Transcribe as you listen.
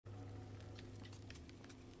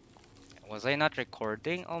Was I not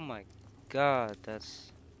recording? Oh my god,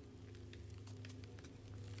 that's...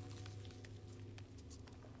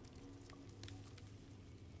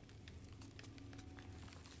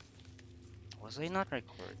 Was I not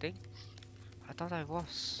recording? I thought I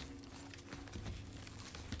was.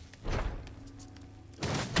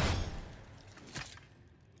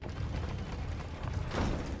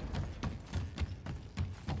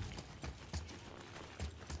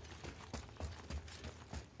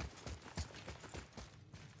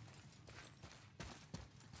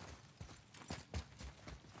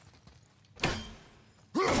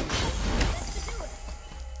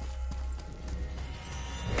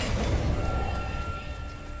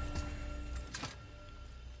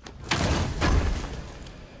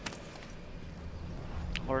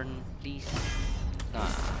 Horn, please. Nah.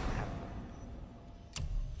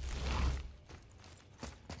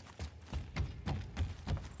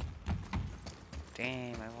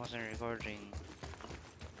 Damn, I wasn't recording.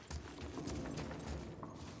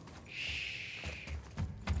 Shh.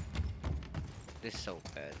 This is so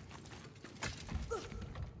bad.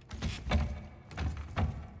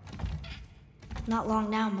 Not long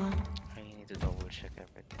now, Mom. I need to double check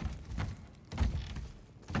everything.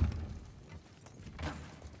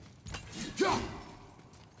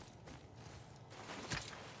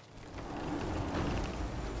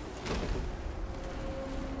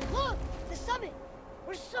 Look! The summit!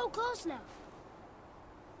 We're so close now.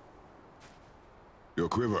 Your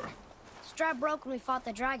quiver. Strap broke when we fought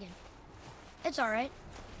the dragon. It's alright.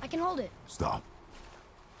 I can hold it. Stop.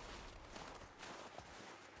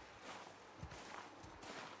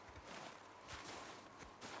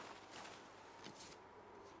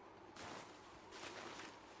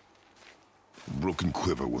 Broken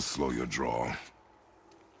quiver will slow your draw.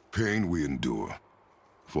 Pain we endure.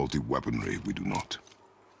 Faulty weaponry we do not.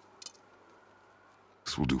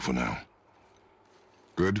 This will do for now.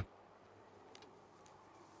 Good?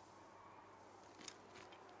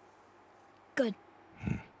 Good.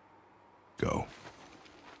 Go.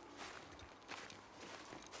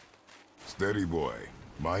 Steady, boy.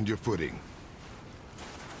 Mind your footing.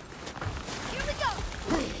 Here we go!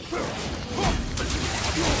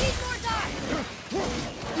 Need more time!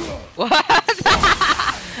 What?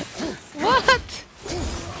 What?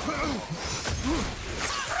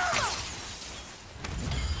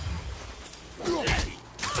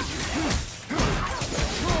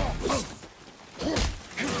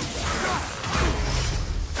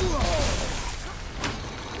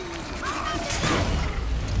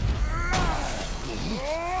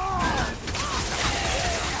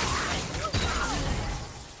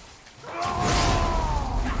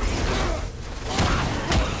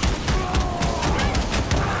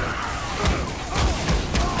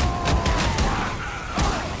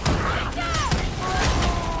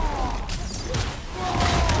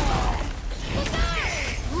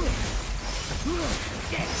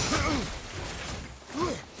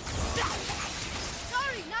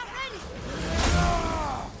 Sorry, not ready!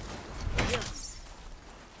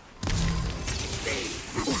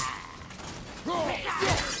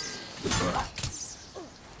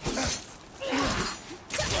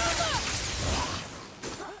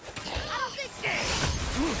 I don't think so!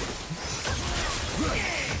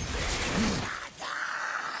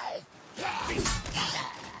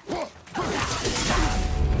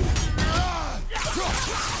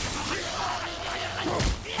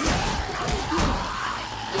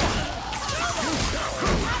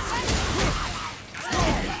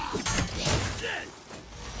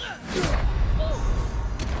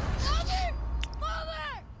 Mother! Mother!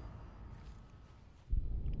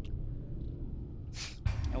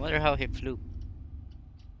 I wonder how he flew.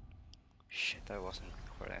 Shit, I wasn't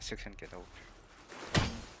recording. I still can't get over.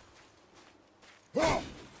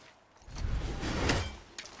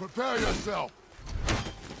 Prepare yourself.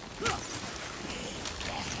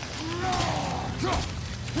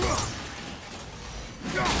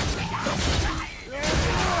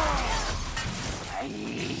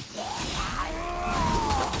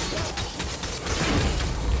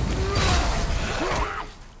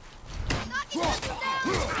 Knocking us down!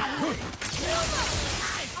 Silva!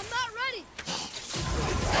 I'm not ready!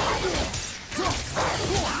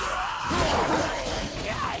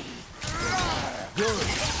 Good.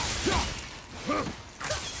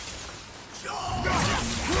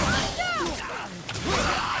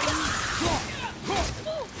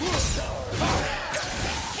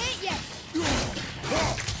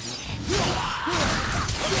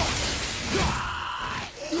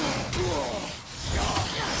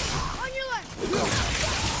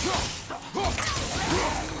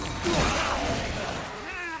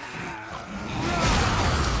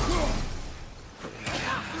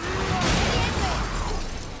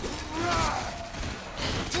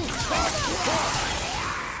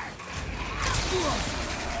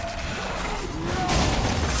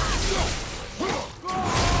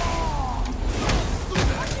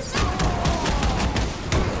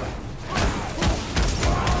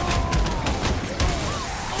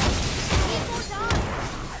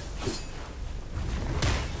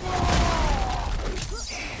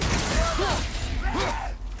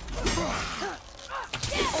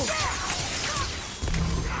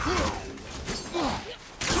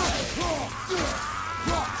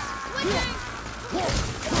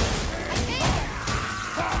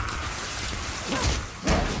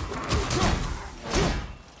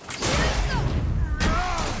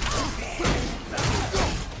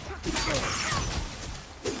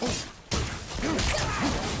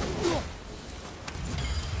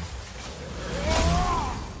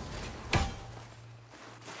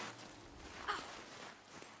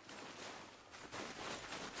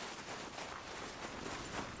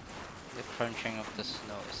 crunching of the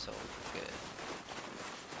snow is so good.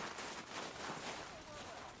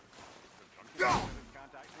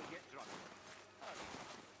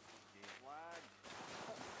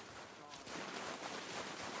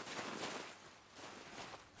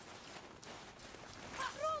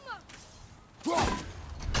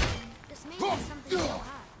 This means there's something so high.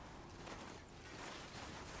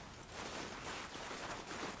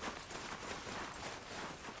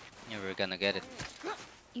 Yeah, we're gonna get it.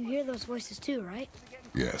 You hear those voices too, right?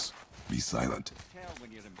 Yes. Be silent. Tell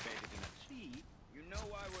when you're embedded in a tree, you know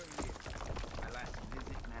why we're here. My last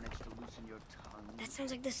visit managed to loosen your tongue. That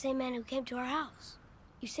sounds like the same man who came to our house.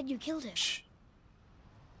 You said you killed him. Shh.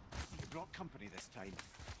 You brought company this time.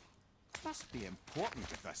 Must be important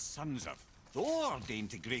if the sons of Thor deign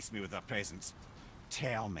to grace me with their presence.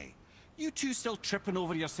 Tell me, you two still tripping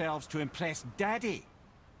over yourselves to impress Daddy?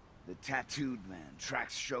 The tattooed man.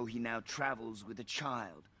 Tracks show he now travels with a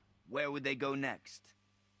child. Where would they go next?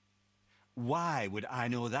 Why would I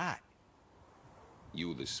know that?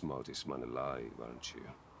 You're the smartest man alive, aren't you?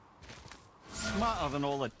 Smarter than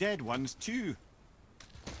all the dead ones, too.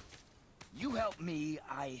 You help me,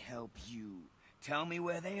 I help you. Tell me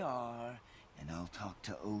where they are, and I'll talk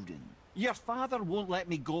to Odin. Your father won't let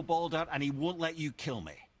me go, Baldur, and he won't let you kill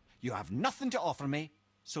me. You have nothing to offer me,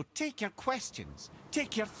 so take your questions,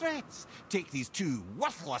 take your threats, take these two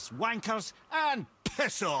worthless wankers, and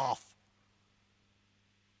piss off!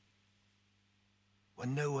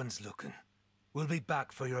 When no one's looking, we'll be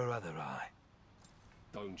back for your other eye.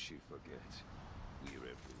 Don't you forget, we're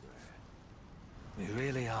everywhere. We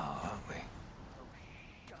really are, aren't we?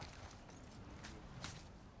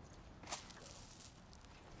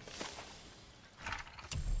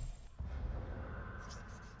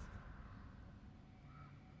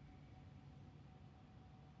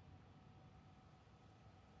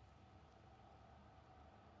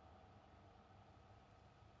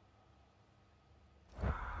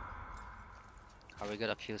 How are we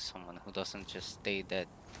gonna kill someone who doesn't just stay dead?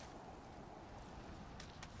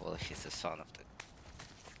 Well, he's the son of the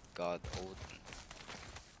god Odin.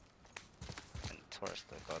 And Thor's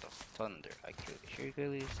the god of thunder. I killed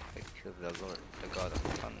Hercules, I killed the Lord, the god of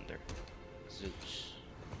thunder, Zeus.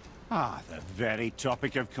 Ah, the very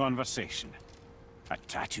topic of conversation. A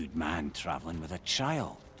tattooed man traveling with a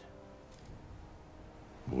child.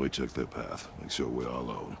 Boy, check their path. Make sure we're all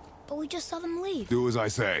alone. But we just saw them leave. Do as I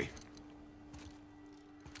say.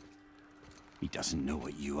 He doesn't know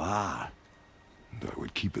what you are. And I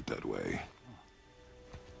would keep it that way.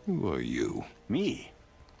 Who are you? Me?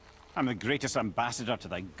 I'm the greatest ambassador to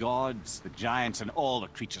the gods, the giants, and all the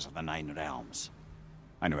creatures of the Nine Realms.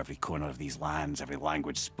 I know every corner of these lands, every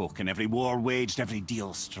language spoken, every war waged, every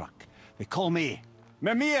deal struck. They call me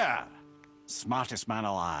Mimir, smartest man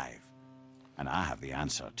alive. And I have the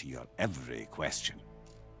answer to your every question.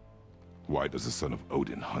 Why does the son of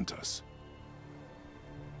Odin hunt us?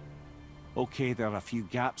 Okay, there are a few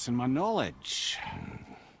gaps in my knowledge.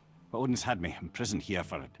 But Odin's had me imprisoned here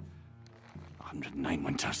for 109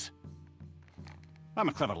 winters. I'm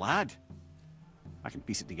a clever lad. I can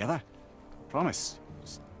piece it together. Promise.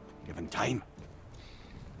 Just given time.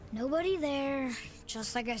 Nobody there,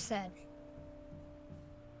 just like I said.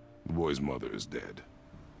 The boy's mother is dead.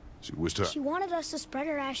 She wished her... She wanted us to spread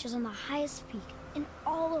her ashes on the highest peak in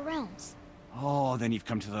all the realms. Oh, then you've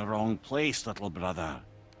come to the wrong place, little brother.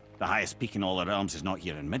 The highest peak in all the realms is not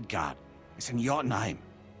here in Midgard. It's in Jotunheim,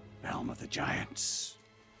 realm of the giants.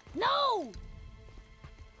 No!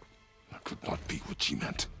 That could not be what she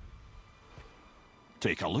meant.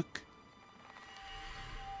 Take a look.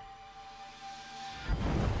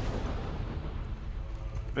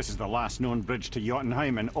 This is the last known bridge to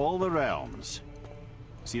Jotunheim in all the realms.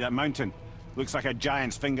 See that mountain? Looks like a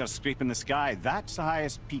giant's finger scraping the sky. That's the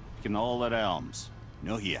highest peak in all the realms.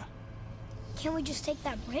 No here. Can't we just take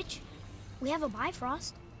that bridge? We have a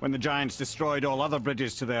Bifrost. When the giants destroyed all other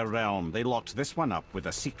bridges to their realm, they locked this one up with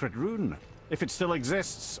a secret rune. If it still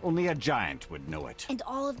exists, only a giant would know it. And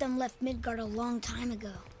all of them left Midgard a long time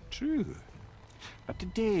ago. True. But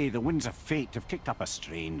today, the winds of fate have kicked up a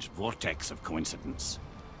strange vortex of coincidence.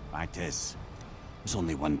 Fact is, there's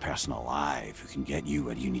only one person alive who can get you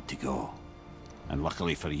where you need to go. And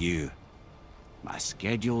luckily for you, my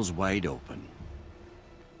schedule's wide open.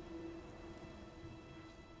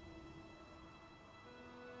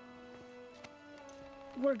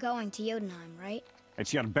 We're going to Jotunheim, right?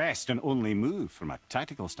 It's your best and only move from a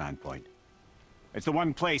tactical standpoint. It's the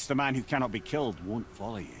one place the man who cannot be killed won't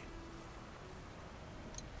follow you.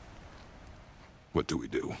 What do we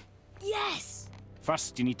do? Yes!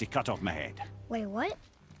 First, you need to cut off my head. Wait, what?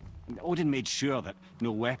 Odin made sure that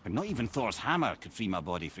no weapon, not even Thor's hammer, could free my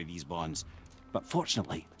body from these bonds. But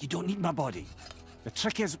fortunately, you don't need my body. The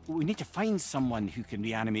trick is, we need to find someone who can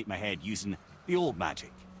reanimate my head using the old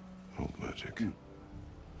magic. Old magic.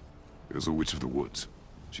 There's a witch of the woods.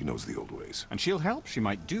 She knows the old ways. And she'll help. She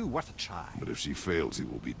might do. Worth a try. But if she fails, he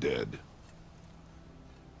will be dead.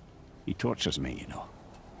 He tortures me, you know.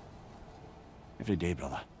 Every day,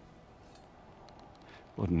 brother.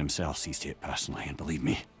 Odin himself sees to it personally, and believe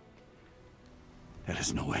me, there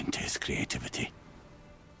is no end to his creativity.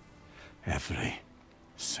 Every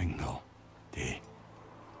single day.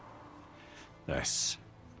 This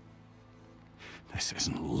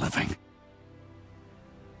isn't living.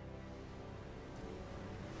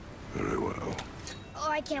 Very well. Oh,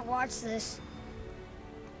 I can't watch this.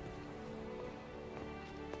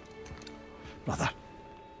 Brother,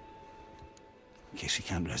 in case you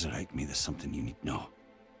can't resurrect me, there's something you need to know.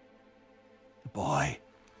 The boy,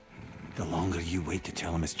 the longer you wait to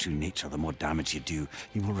tell him his true nature, the more damage you do.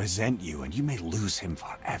 He will resent you, and you may lose him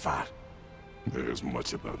forever. There's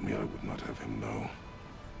much about me I would not have him know.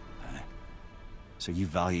 So you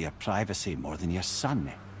value your privacy more than your son,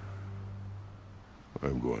 eh?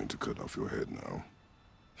 I'm going to cut off your head now.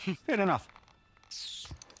 Fair enough.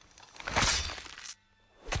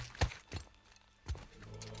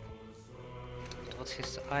 What's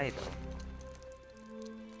his idol?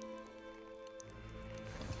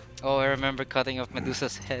 Oh, I remember cutting off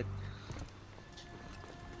Medusa's head.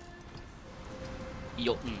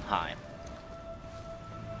 Jotunheim.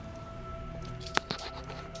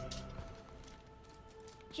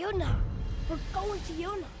 Yuna! We're going to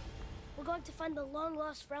Yuna! We're going to find the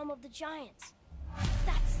long-lost realm of the giants.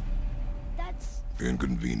 That's...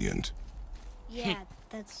 Inconvenient. Yeah,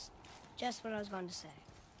 that's just what I was going to say.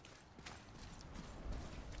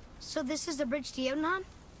 So this is the bridge to Jotunheim?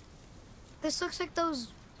 This looks like those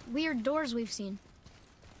weird doors we've seen.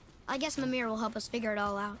 I guess Mimir will help us figure it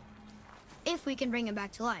all out. If we can bring him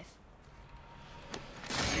back to life.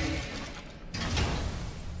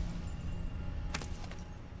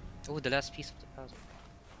 Oh, the last piece of the puzzle.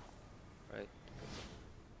 Right.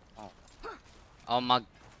 Oh. Oh my.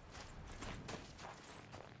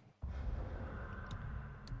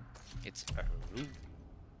 It's a room.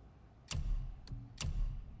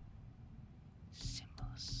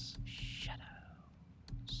 Symbols,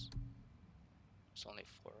 shadows. It's only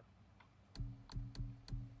 4.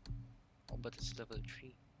 Oh, but it's level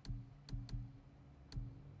 3.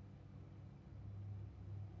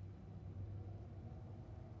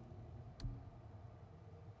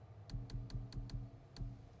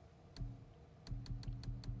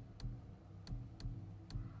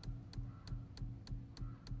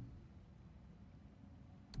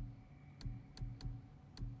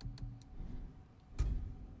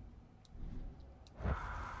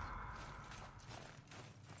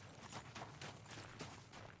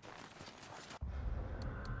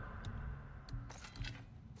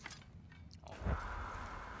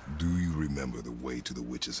 Do you remember the way to the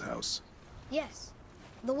witch's house? Yes.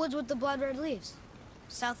 The woods with the blood-red leaves.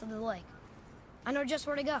 South of the lake. I know just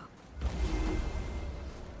where to go.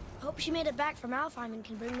 Hope she made it back from Alfheim and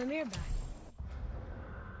can bring Mimir back.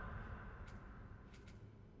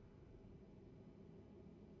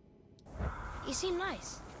 You seem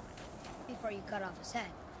nice. Before you cut off his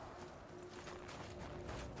head.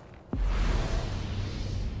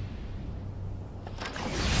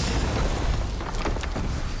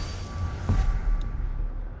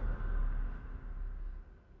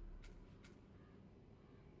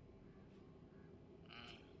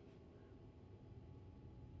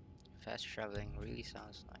 Fast traveling really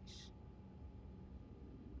sounds nice.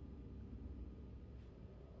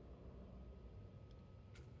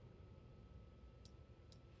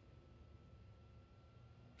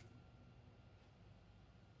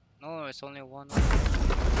 No, it's only one.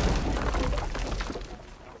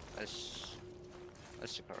 Let's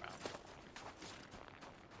stick around.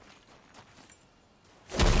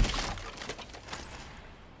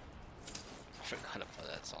 Forgot about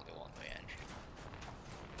that. It's only one-way entry.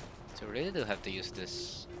 So we really do have to use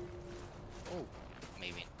this. Oh,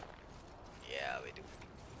 maybe. Yeah, we do.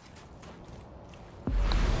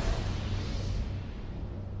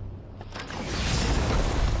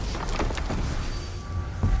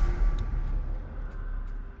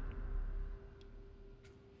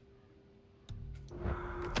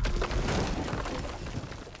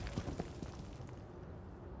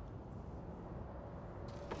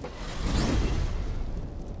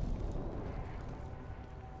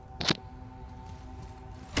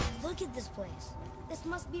 Look at this place. This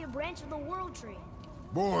must be a branch of the World Tree.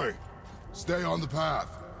 Boy, stay on the path.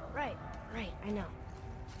 Right, I know.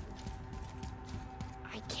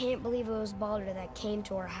 I can't believe it was Baldur that came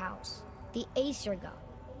to our house. The Aesir god,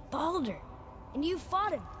 Baldur. And you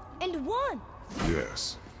fought him, and won!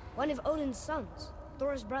 Yes. One of Odin's sons,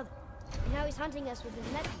 Thor's brother. And now he's hunting us with his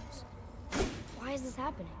nephews. Why is this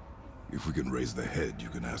happening? If we can raise the head, you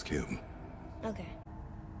can ask him. Okay.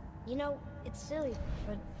 You know, it's silly,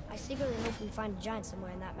 but I secretly hope we find a giant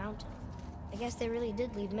somewhere in that mountain. I guess they really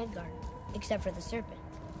did leave Midgard, except for the serpent.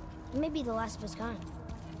 Maybe the last of his kind.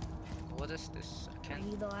 What is this? Are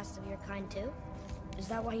you the last of your kind too? Is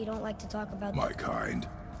that why you don't like to talk about My kind?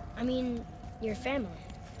 I mean, your family.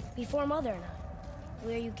 Before Mother and I.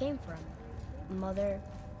 Where you came from. Mother,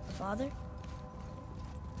 father?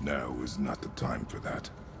 Now is not the time for that.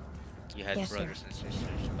 You had Yes, sir. brothers and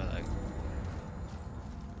sisters, but like...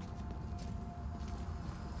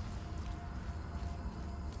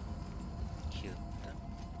 Killed them.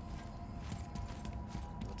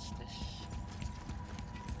 What's this?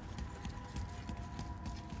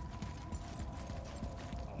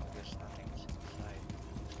 Oh, there's nothing inside.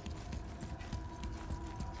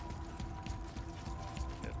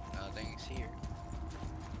 Yep, nothing's here.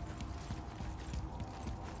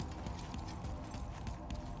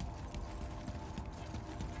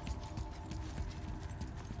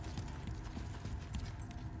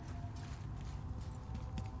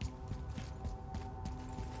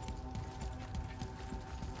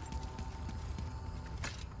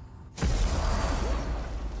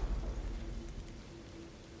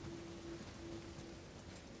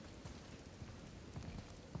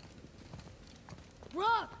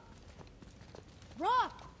 Rock!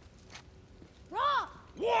 Rock! Rock!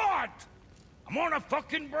 What? I'm on a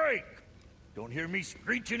fucking break. Don't hear me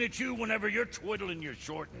screeching at you whenever you're twiddling your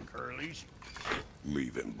short and curlies.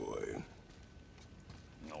 Leave him, boy.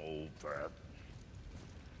 No, Pep.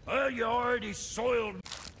 Well, you already soiled...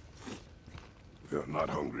 You're not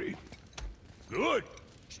hungry. Good.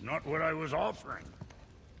 It's not what I was offering.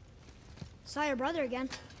 Saw your brother again.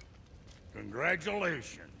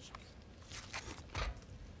 Congratulations.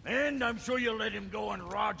 And I'm sure you'll let him go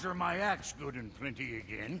and Roger my axe good and plenty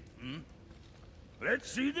again. Hmm?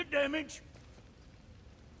 Let's see the damage.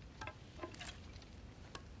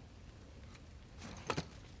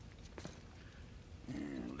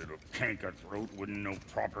 Little canker throat wouldn't know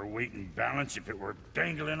proper weight and balance if it were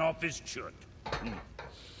dangling off his chut. Hmm.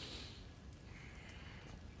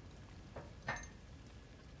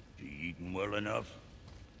 You eating well enough?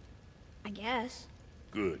 I guess.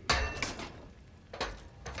 Good.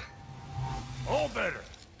 All better.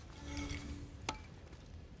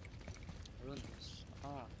 Runes.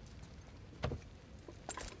 Ah.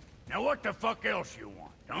 Now what the fuck else you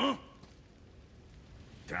want, huh?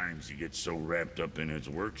 Times he gets so wrapped up in his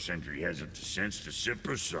work, Sentry hasn't the sense to sip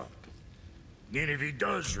or sup. And if he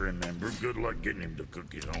does remember, good luck getting him to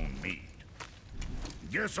cook his own meat.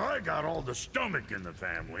 Guess I got all the stomach in the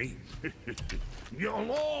family. You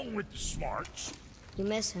along with the smarts. You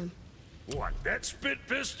miss him. What, that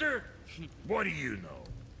spit-fister? What do you know?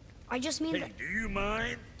 I just mean Hey, that... do you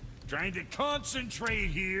mind? Trying to concentrate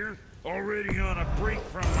here, already on a break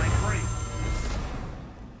from my break.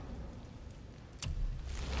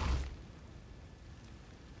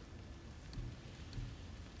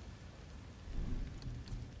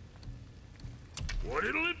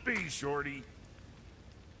 What'll it be, Shorty?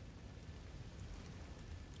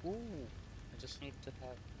 Ooh, I just need to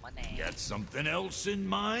have money. Got something else in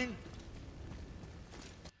mind?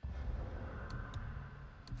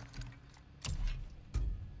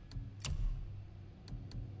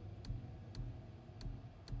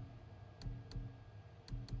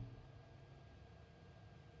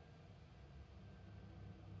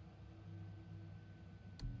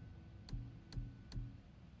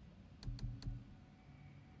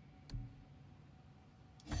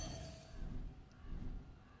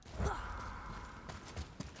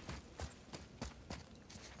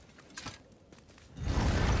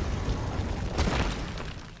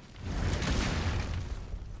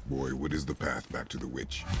 Boy, what is the path back to the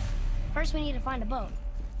witch? First we need to find a boat.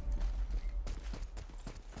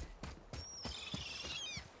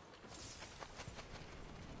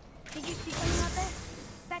 Did you see something out there?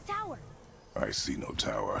 That tower. I see no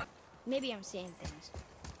tower. Maybe I'm seeing things.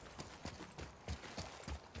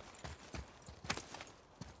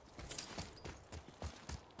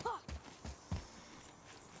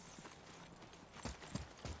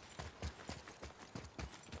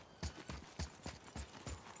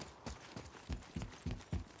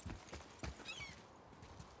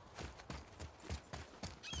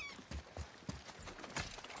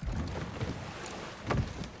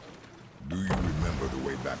 Do you remember the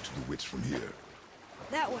way back to the witch from here?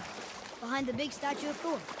 That way. Behind the big statue of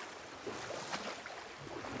Thor.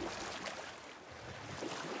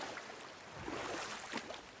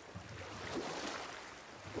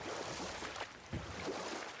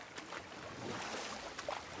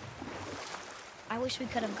 I wish we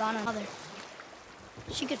could have gone on Mother.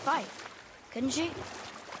 She could fight, couldn't she?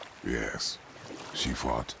 Yes, she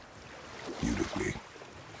fought beautifully.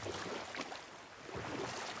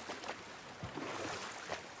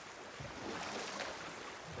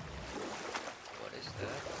 What is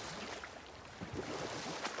that?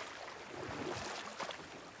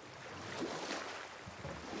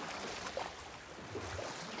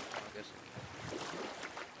 I guess.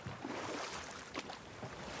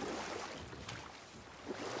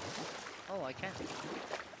 Oh, I can.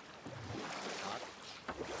 Not.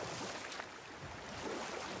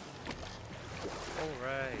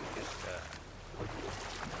 Alright, guess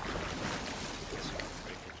guess I'll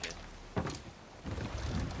break it yet.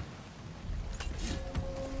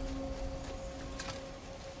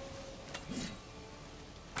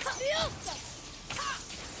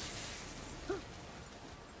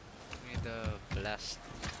 Give me the blast.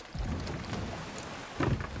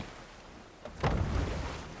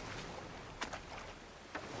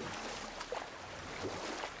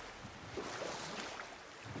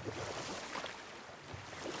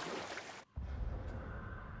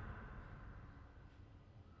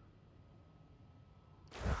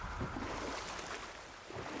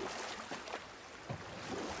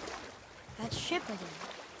 That ship again.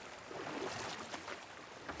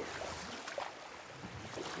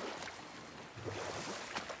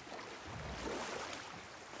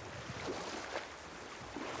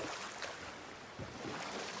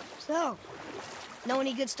 So, know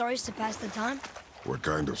any good stories to pass the time? What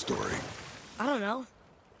kind of story? I don't know.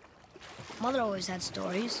 Mother always had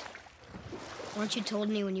stories. Weren't you told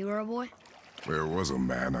any when you were a boy? There was a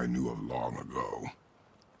man I knew of long ago.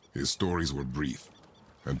 His stories were brief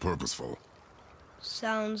and purposeful.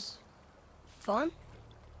 Sounds fun.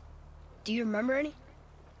 Do you remember any?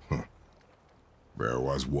 There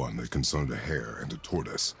was one that concerned a hare and a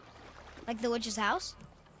tortoise. Like the witch's house?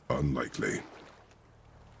 Unlikely.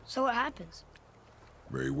 So what happens?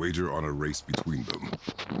 They wager on a race between them.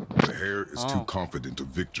 The hare is too confident of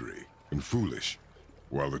victory and foolish,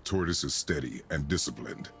 while the tortoise is steady and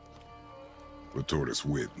disciplined. The tortoise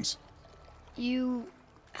wins. You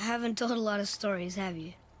haven't told a lot of stories, have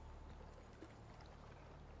you?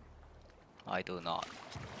 I do not.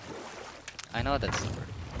 I know that story.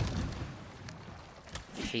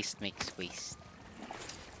 Haste makes waste.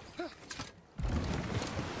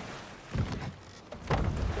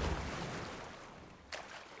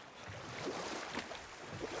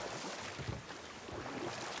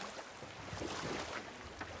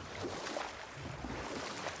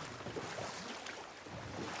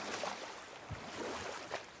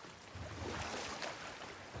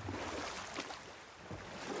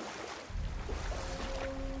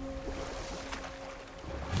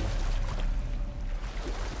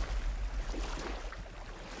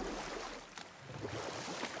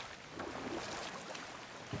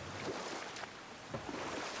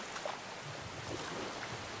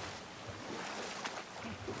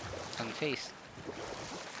 Face.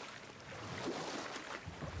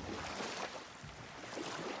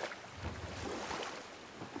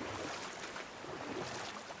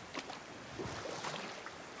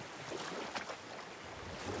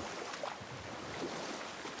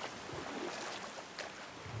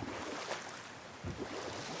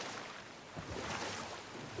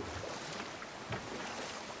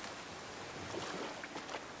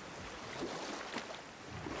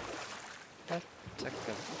 That took a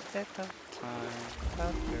bit of time,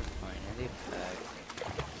 but we're finally back.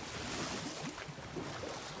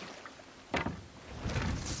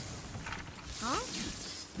 Huh?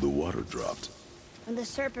 The water dropped. When the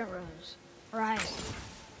serpent rose. Right.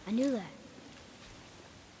 I knew that.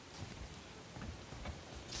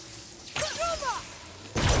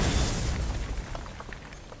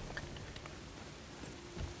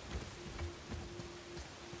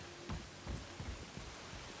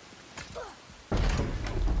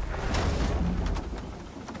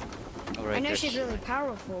 I know she's really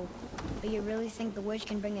powerful, but you really think the witch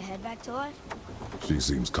can bring a head back to life? She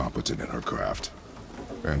seems competent in her craft,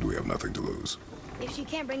 and we have nothing to lose. If she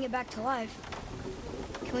can't bring it back to life,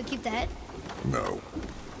 can we keep the head? No.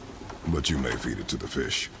 But you may feed it to the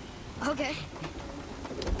fish. Okay.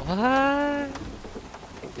 What?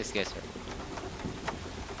 This guy's hurt.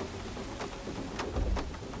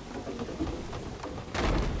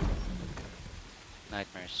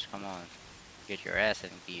 Nightmares, come on. Get your ass in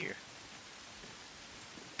gear.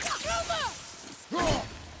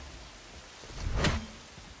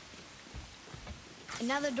 And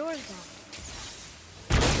now the door's gone.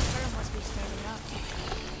 The bird must be standing up.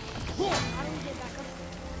 How do we get back up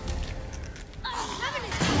there? Heaven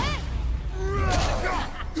is dead!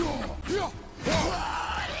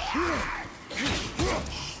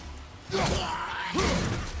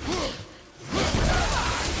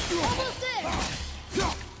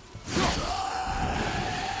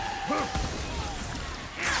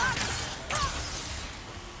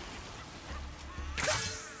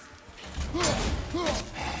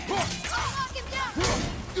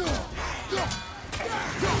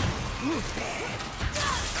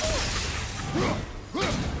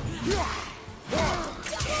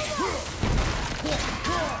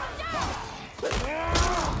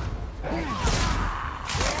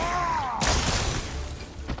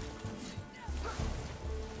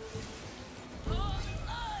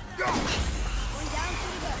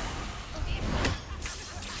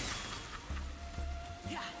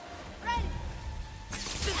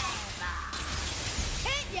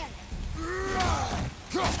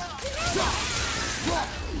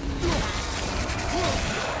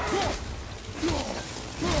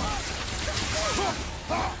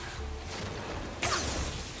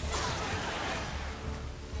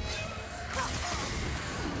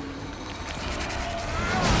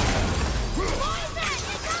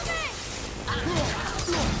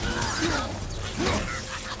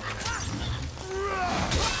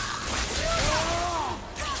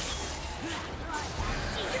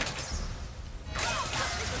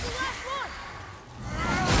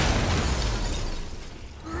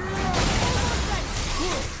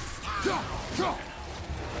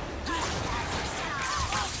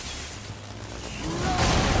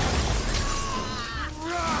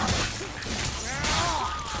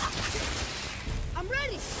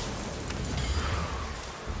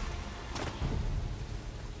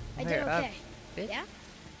 I did okay. Bit Yeah?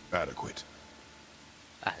 Adequate.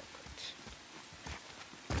 adequate.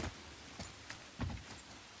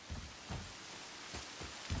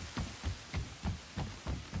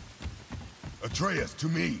 Atreus, to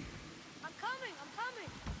me. I'm coming, I'm coming.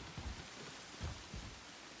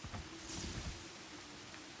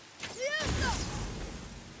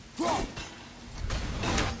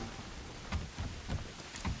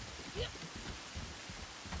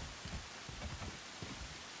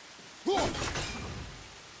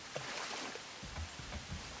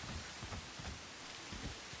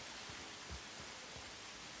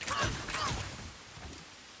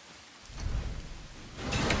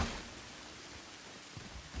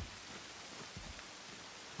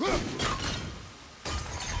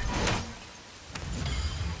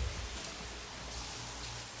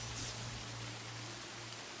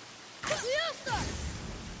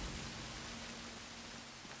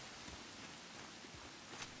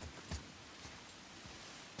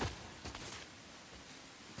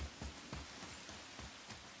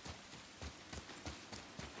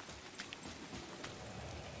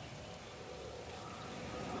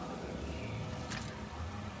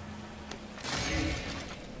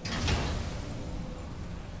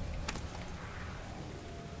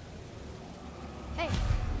 Hey,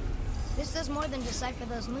 this does more than decipher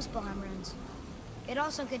those Muspelheim runes. It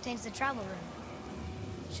also contains the travel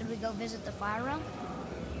rune. Should we go visit the Fire Realm?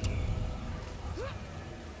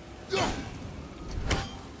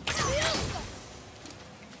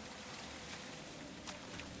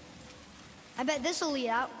 I bet this'll lead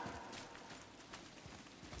out.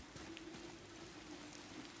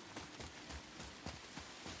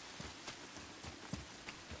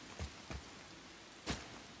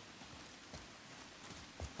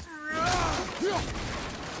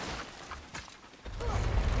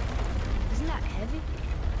 Isn't that heavy?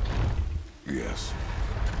 Yes.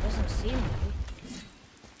 Doesn't seem heavy.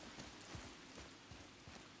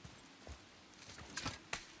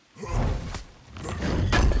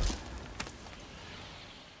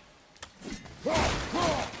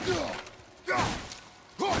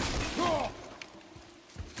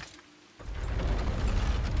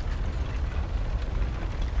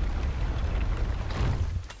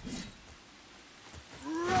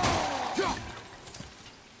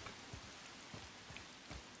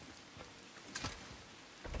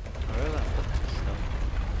 Where do I put this stuff?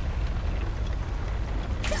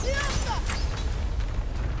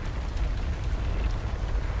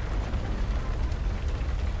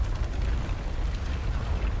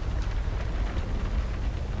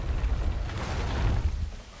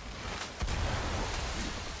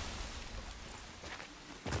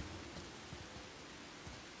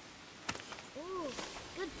 Ooh,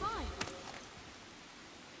 good find.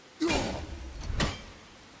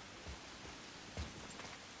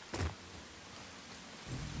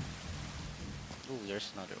 Ooh,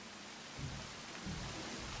 there's another.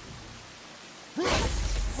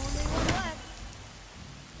 Only one left.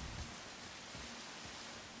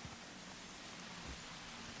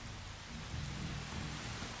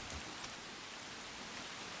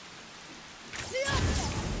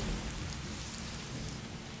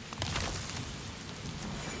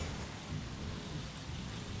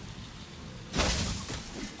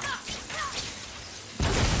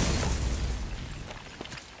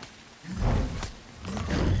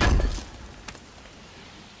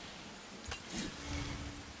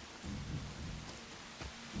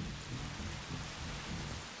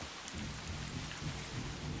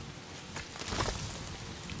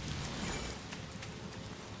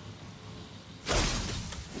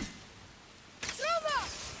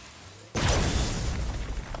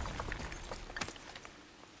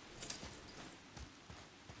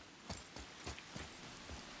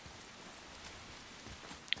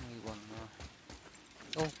 Only one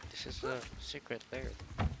more. Oh, this is a secret lair.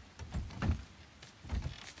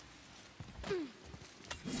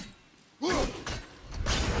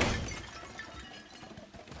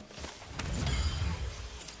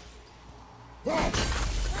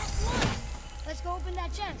 Let's go open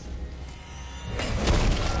that chest.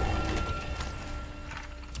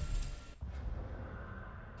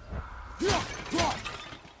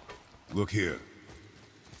 Look here.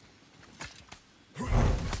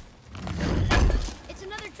 It's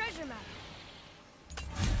another treasure map.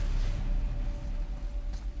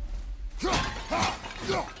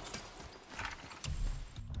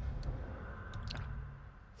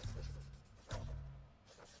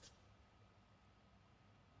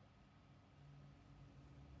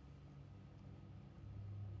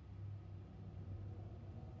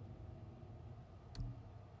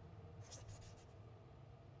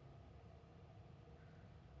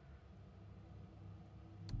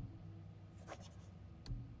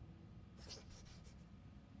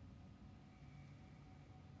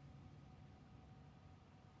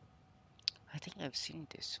 think I've seen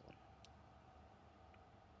this one.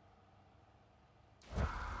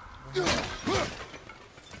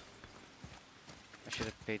 I should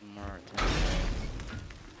have paid more attention.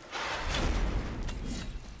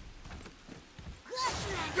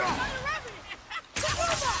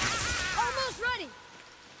 Almost ready!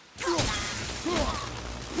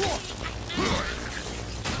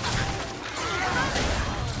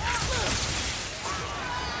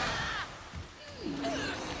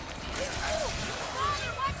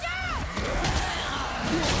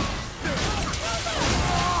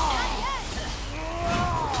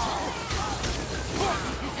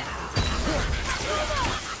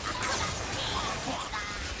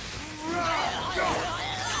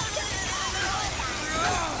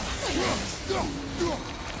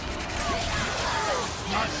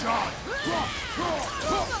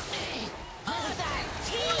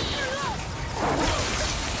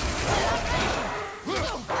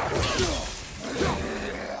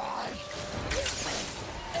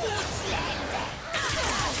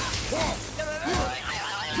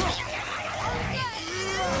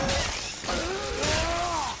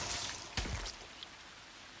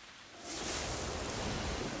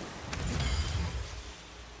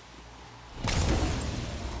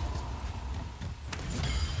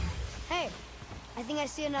 Hey, I think I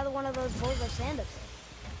see another one of those bowls of sand up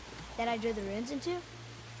there. That I drew the runes into?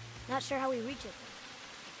 Not sure how we reach it.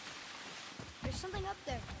 There's something up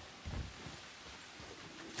there.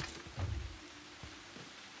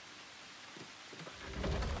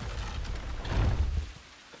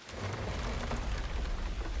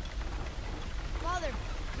 Father,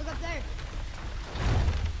 look up there.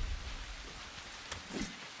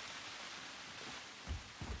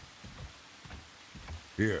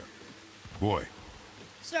 Here. Boy.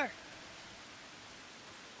 Sir.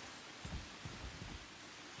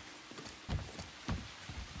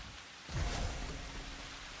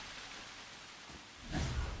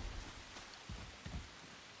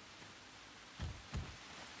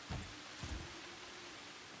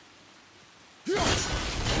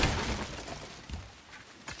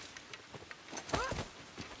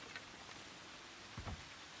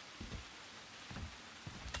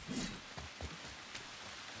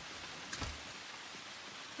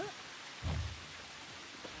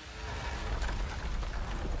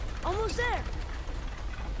 Almost there.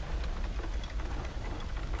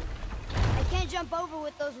 I can't jump over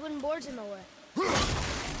with those wooden boards in the way.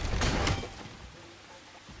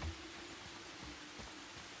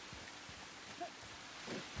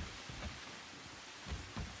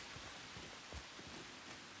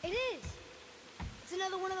 It is. It's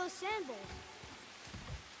another one of those sand bowls.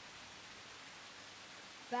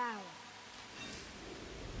 Bow.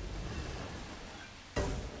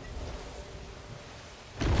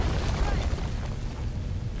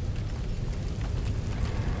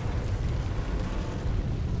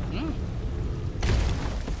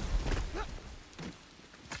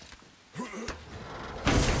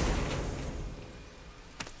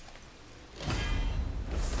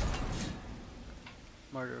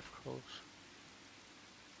 Murder of Crows.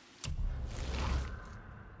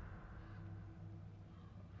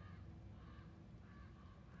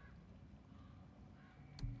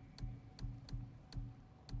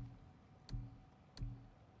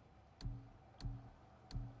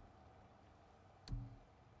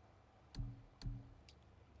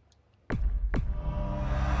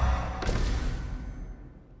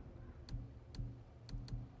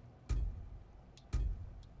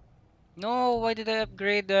 No, why did I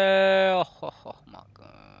upgrade the... Oh my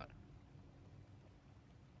god.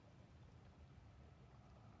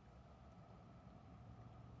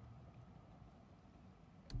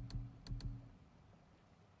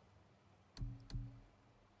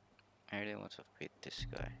 I really want to upgrade this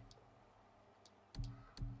guy.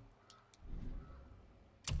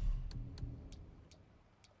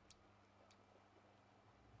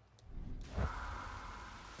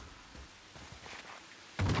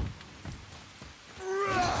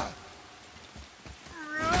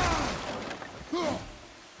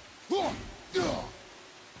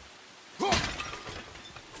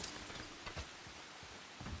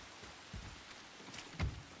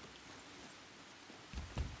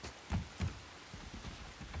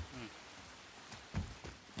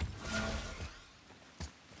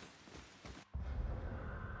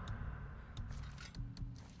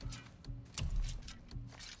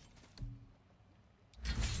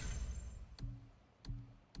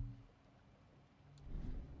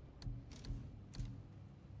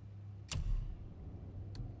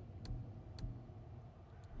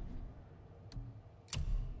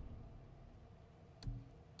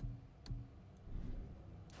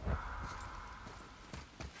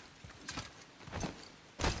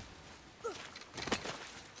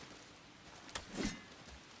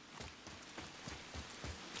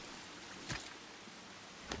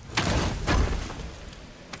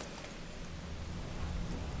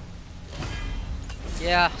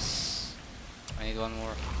 Yes. I need one more.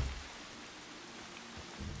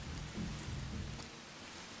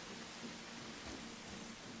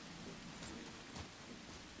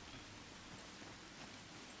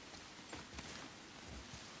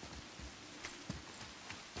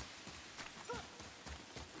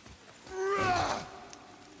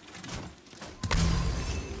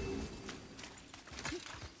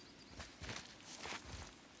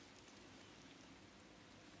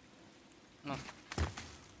 No.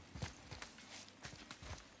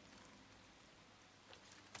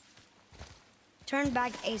 Turn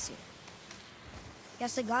back Aesir.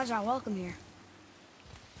 Guess the gods are welcome here.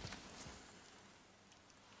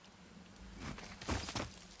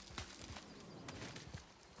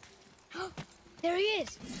 There he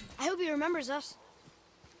is! I hope he remembers us.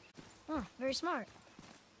 Oh, very smart.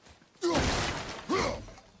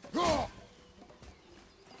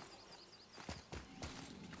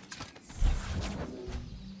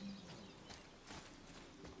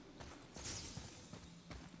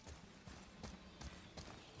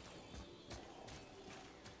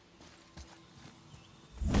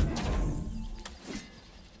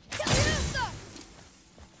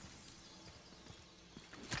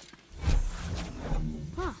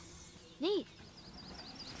 Huh. Neat.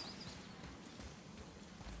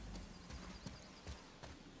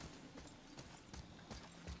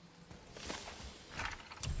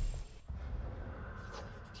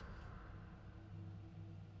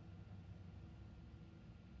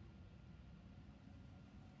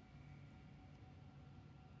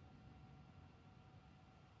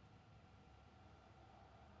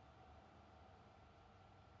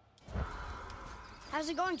 How's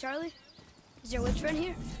it going, Charlie? Is your witch friend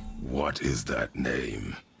here? What is that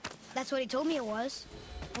name? That's what he told me it was.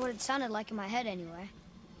 Or what it sounded like in my head, anyway.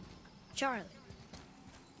 Charlie.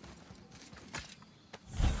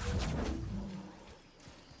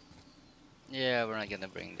 Yeah, we're not gonna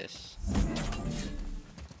bring this.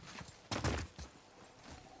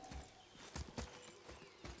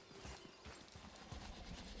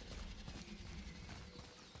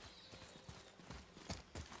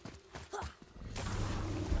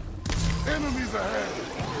 Enemies ahead!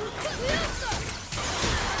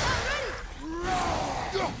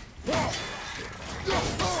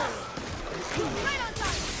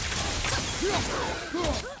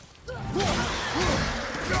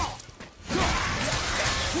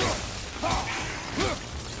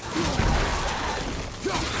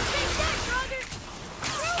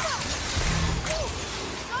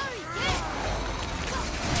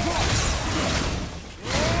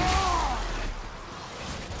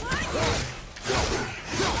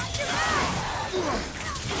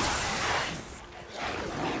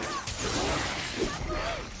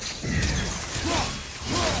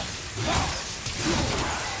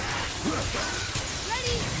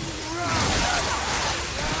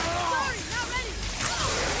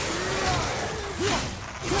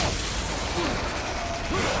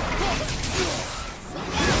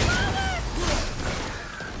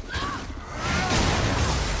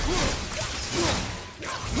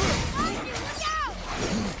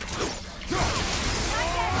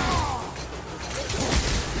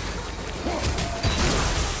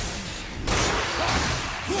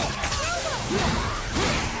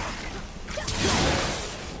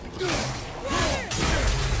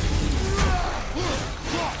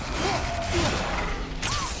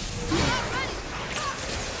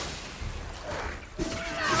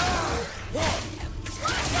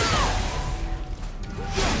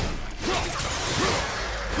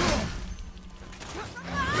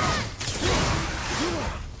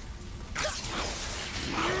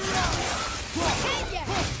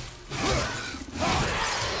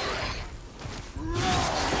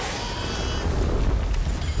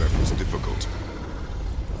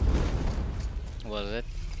 Was it?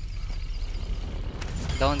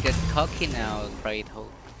 Don't get cocky now, cried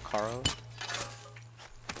Carl.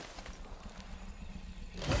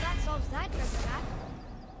 Well, that solves that treasure map.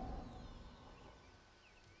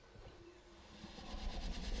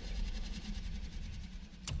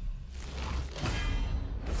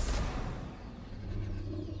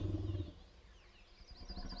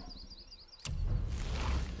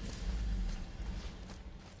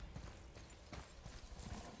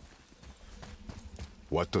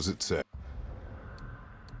 What does it say?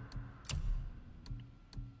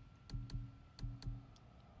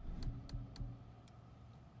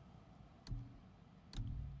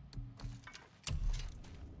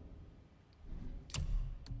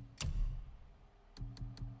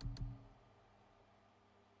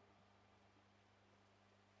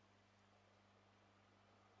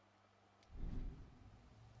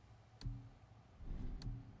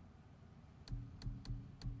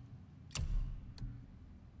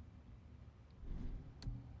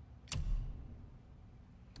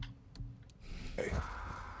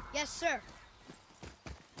 Yes, sir.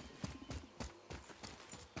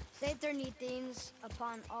 Saith their neat things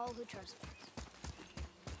upon all who trespass.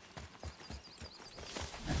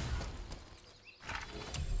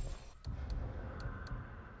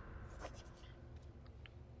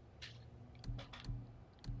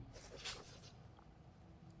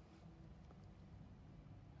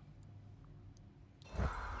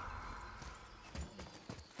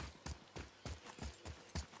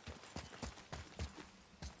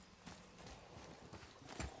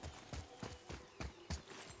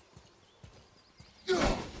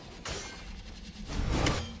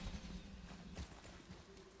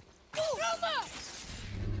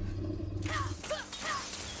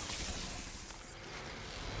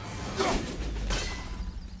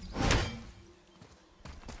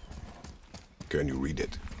 Can you read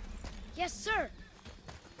it? Yes, sir.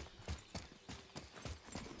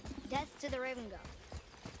 Death to the Raven God,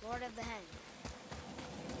 Lord of the Hanged.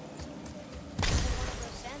 One of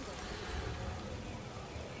those sandals.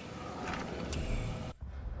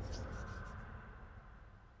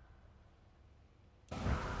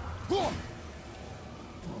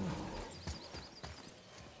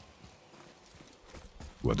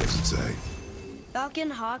 What does it say?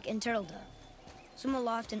 Falcon, hawk, and turtle dove. Swim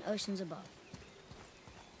aloft in oceans above.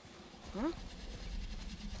 Huh?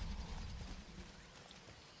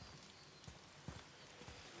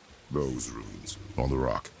 Those runes on the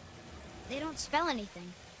rock. They don't spell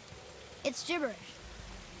anything. It's gibberish.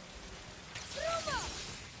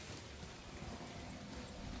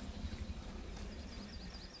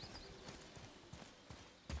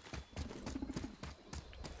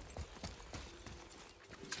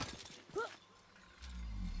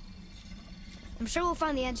 I'm sure we'll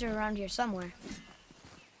find the answer around here somewhere.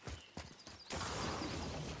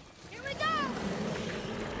 Here we go!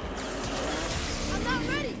 I'm not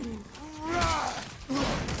ready!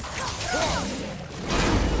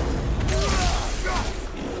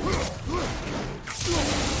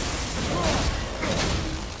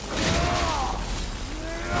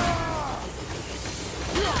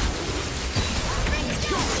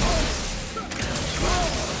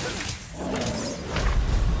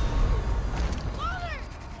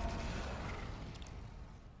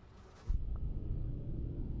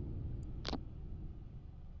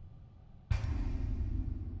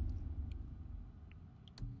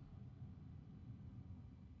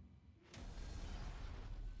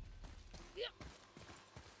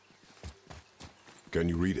 Can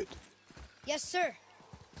you read it? Yes, sir.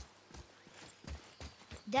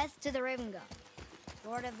 Death to the Raven God,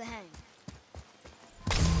 Lord of the Hanged.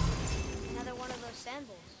 Another one of those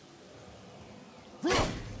sandals.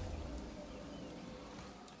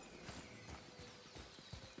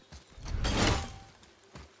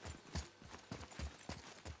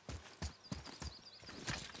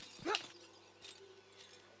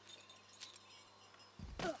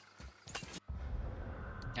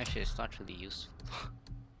 Actually, it's not really useful.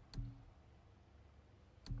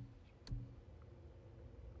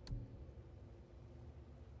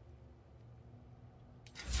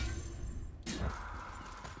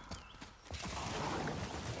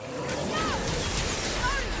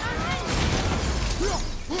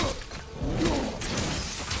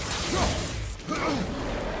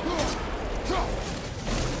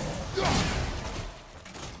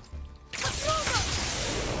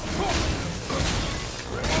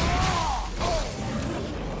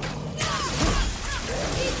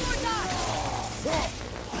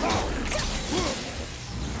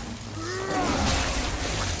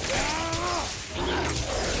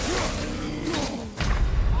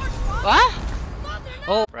 What?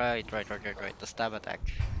 Oh, right. The stab attack.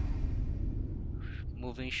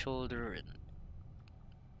 Moving shoulder and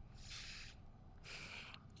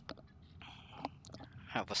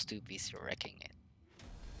I was too busy wrecking it.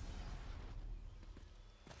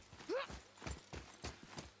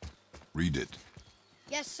 Read it.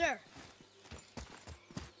 Yes, sir.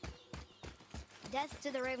 Death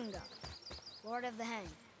to the Raven God, Lord of the Hanged.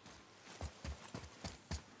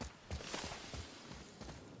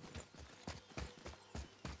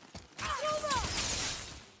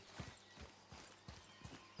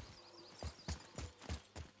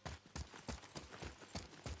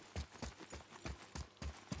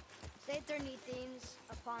 Saith their neat things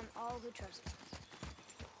upon all who trespass.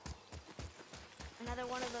 Another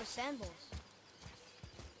one of those sandals.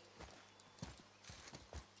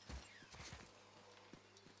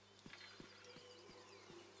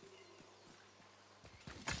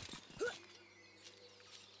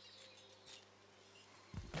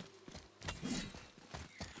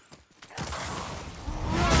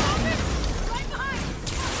 Right behind!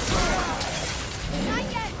 Not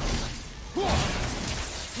yet!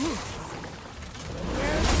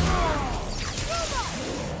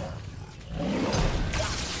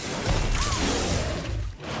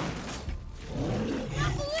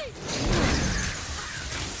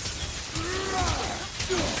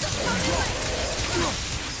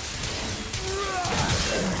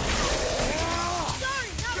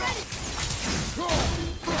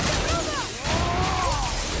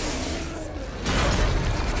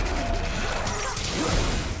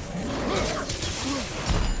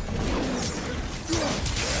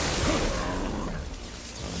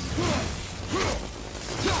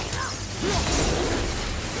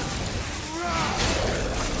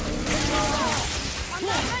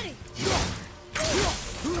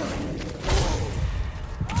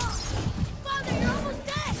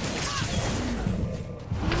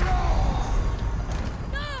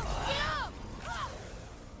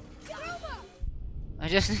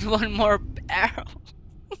 just need one more arrow.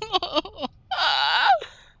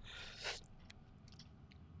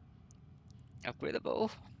 Upgrade the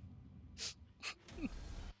bow.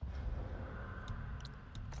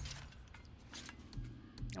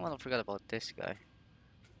 I wanna forget about this guy.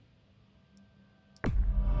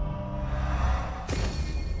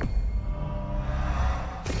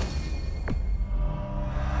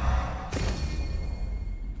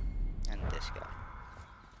 And this guy.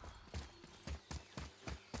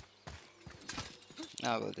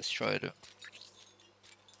 I will destroy it.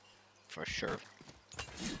 For sure.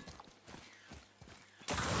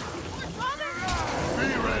 Be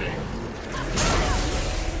ready. Not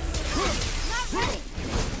ready.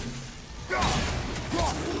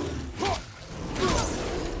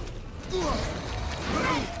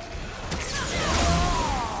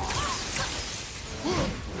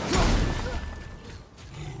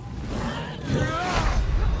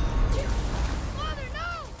 Father, no!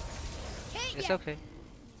 It's okay.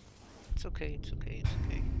 It's okay, it's okay, it's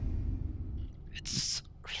okay. It's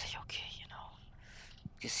really okay, you know.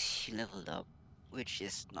 Because he leveled up, which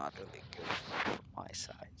is not really good for my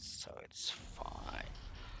side, so it's fine.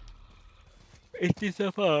 It is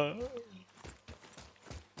fine.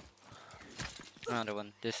 Another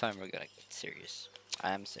one. This time we're gonna get serious.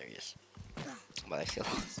 I am serious. But I still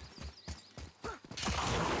lost.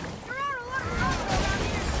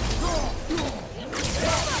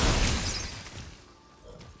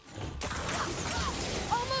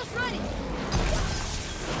 Almost ready.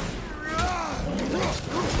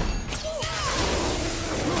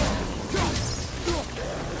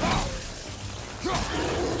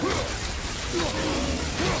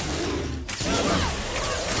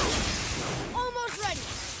 Almost ready.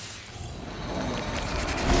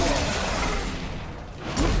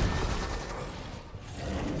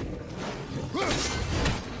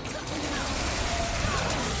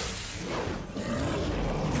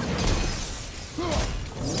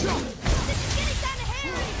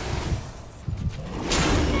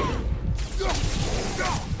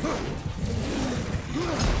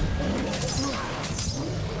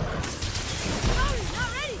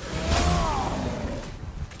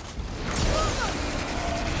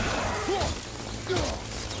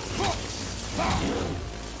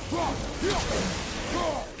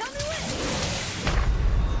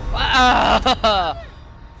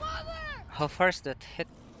 How far is that hit?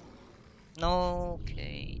 No,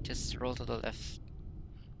 okay, just roll to the left.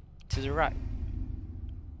 To the right.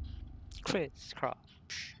 Crisscross.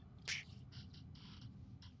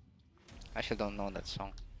 I should don't know that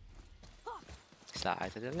song.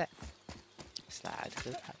 Slide to the left. Slide to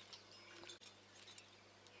the right.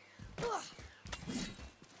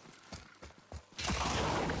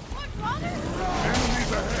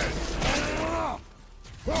 Enemies ahead.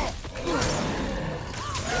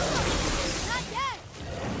 Not yet.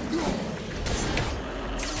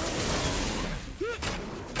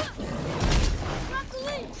 Drop the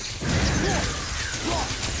lead.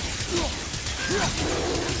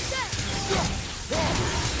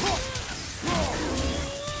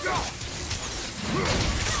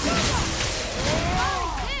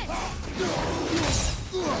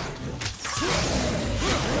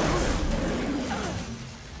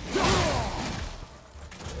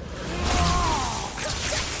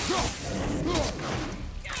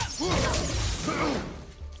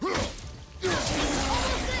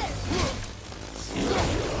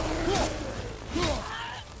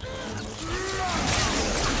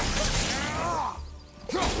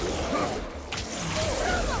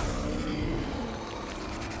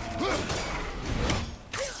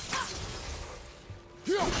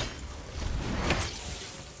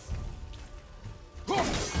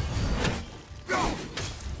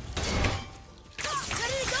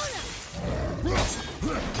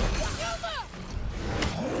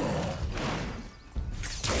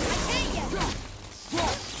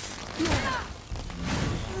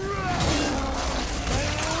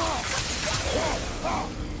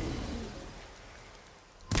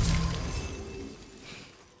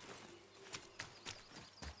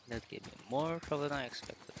 That gave me more trouble than I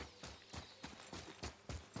expected.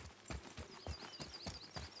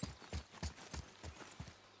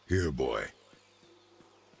 Here, boy.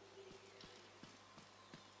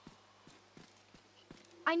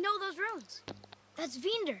 I know those runes. That's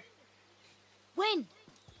Vinder. Wind.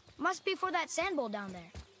 Must be for that sand bowl down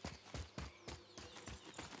there.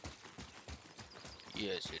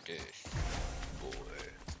 Yes, it is, boy.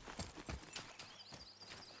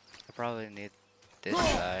 I probably need this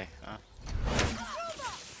guy, huh?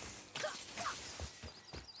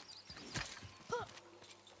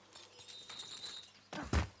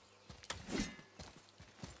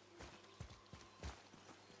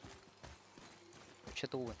 siya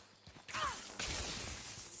tuwan.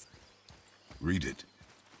 Read it.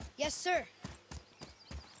 Yes, sir.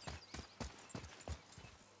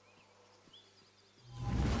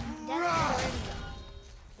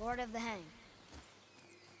 Lord of the Hang.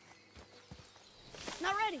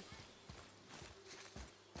 Not ready.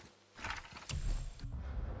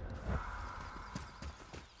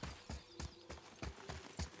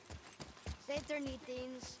 Saith their neat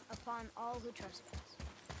things upon all who trespass.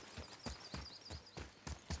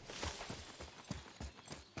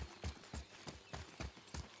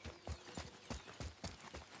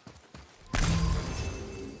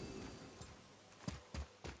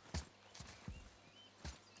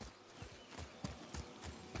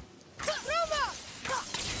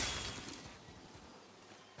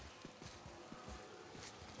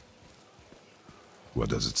 What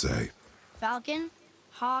does it say? Falcon,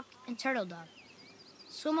 hawk, and turtle dove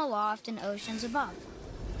swim aloft in oceans above.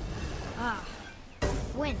 Ah,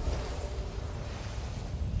 wind,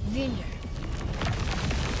 vineyard.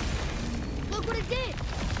 Look what it did!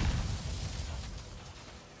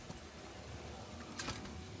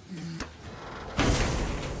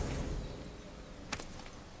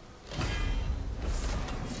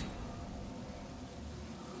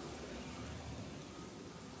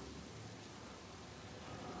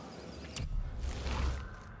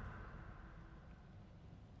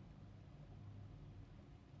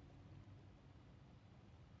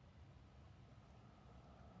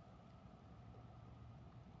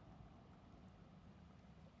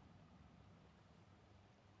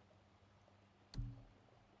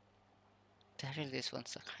 Actually, this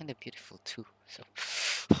one's kind of beautiful too. So,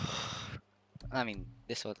 I mean,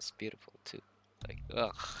 this one's beautiful too. Like,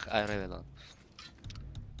 ugh, I really love.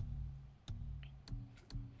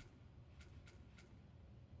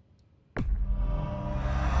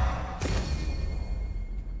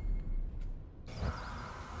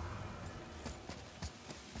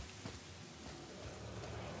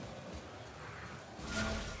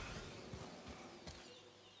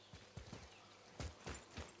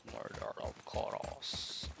 Murder of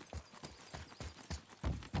Koros.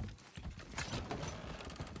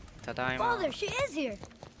 Tadaima. Father, she is here!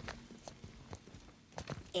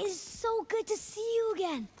 It is so good to see you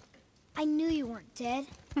again. I knew you weren't dead.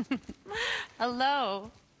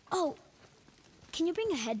 Hello. Oh, can you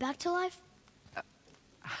bring a head back to life?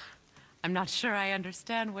 I'm not sure I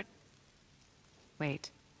understand what...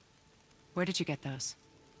 Wait. Where did you get those?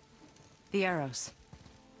 The arrows.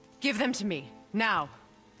 Give them to me, now.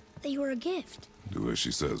 They were a gift. Do as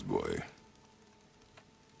she says, boy.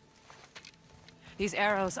 These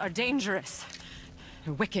arrows are dangerous.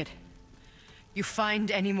 They're wicked. You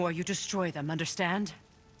find any more, you destroy them, understand?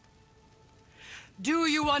 Do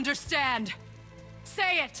you understand?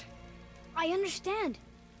 Say it! I understand.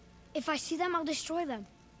 If I see them, I'll destroy them.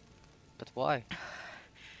 But why?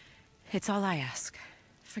 It's all I ask.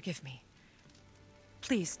 Forgive me.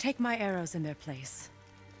 Please, take my arrows in their place.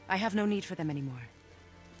 I have no need for them anymore.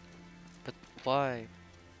 But why?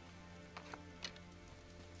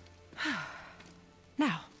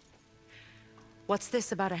 Now, what's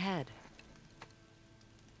this about a head?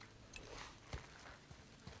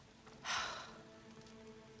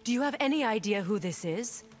 Do you have any idea who this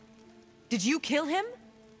is? Did you kill him?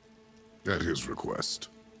 At his request.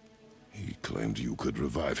 He claimed you could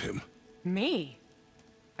revive him. Me?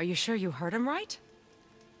 Are you sure you heard him right?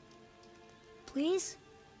 Please?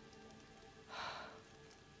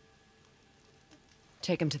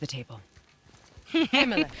 Take him to the table.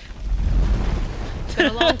 Amalek. It's been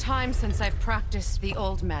a long time since I've practiced the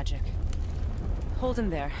old magic. Hold him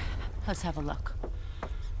there. Let's have a look.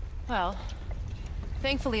 Well,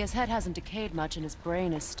 thankfully his head hasn't decayed much and his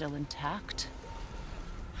brain is still intact.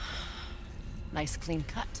 Nice clean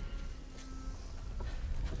cut.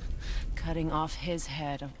 Cutting off his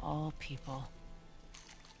head of all people.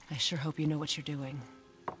 I sure hope you know what you're doing.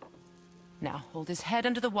 Now, hold his head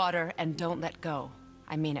under the water and don't let go.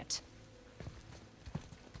 I mean it.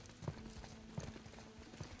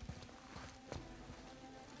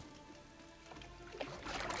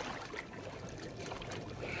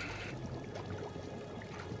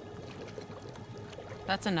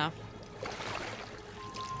 That's enough.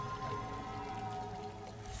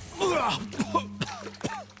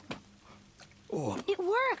 It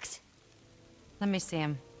worked! Let me see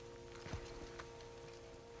him.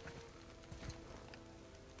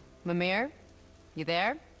 Mimir? You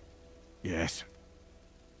there? Yes.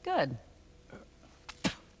 Good.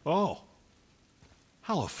 Oh.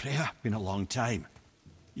 Hello, Freya. Been a long time.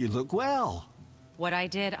 You look well. What I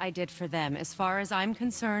did for them. As far as I'm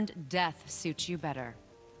concerned, death suits you better.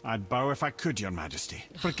 I'd bow if I could, Your Majesty.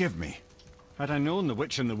 Forgive me. Had I known the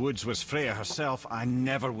witch in the woods was Freya herself, I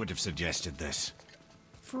never would have suggested this.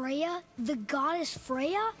 Freya? The goddess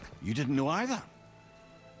Freya? You didn't know either?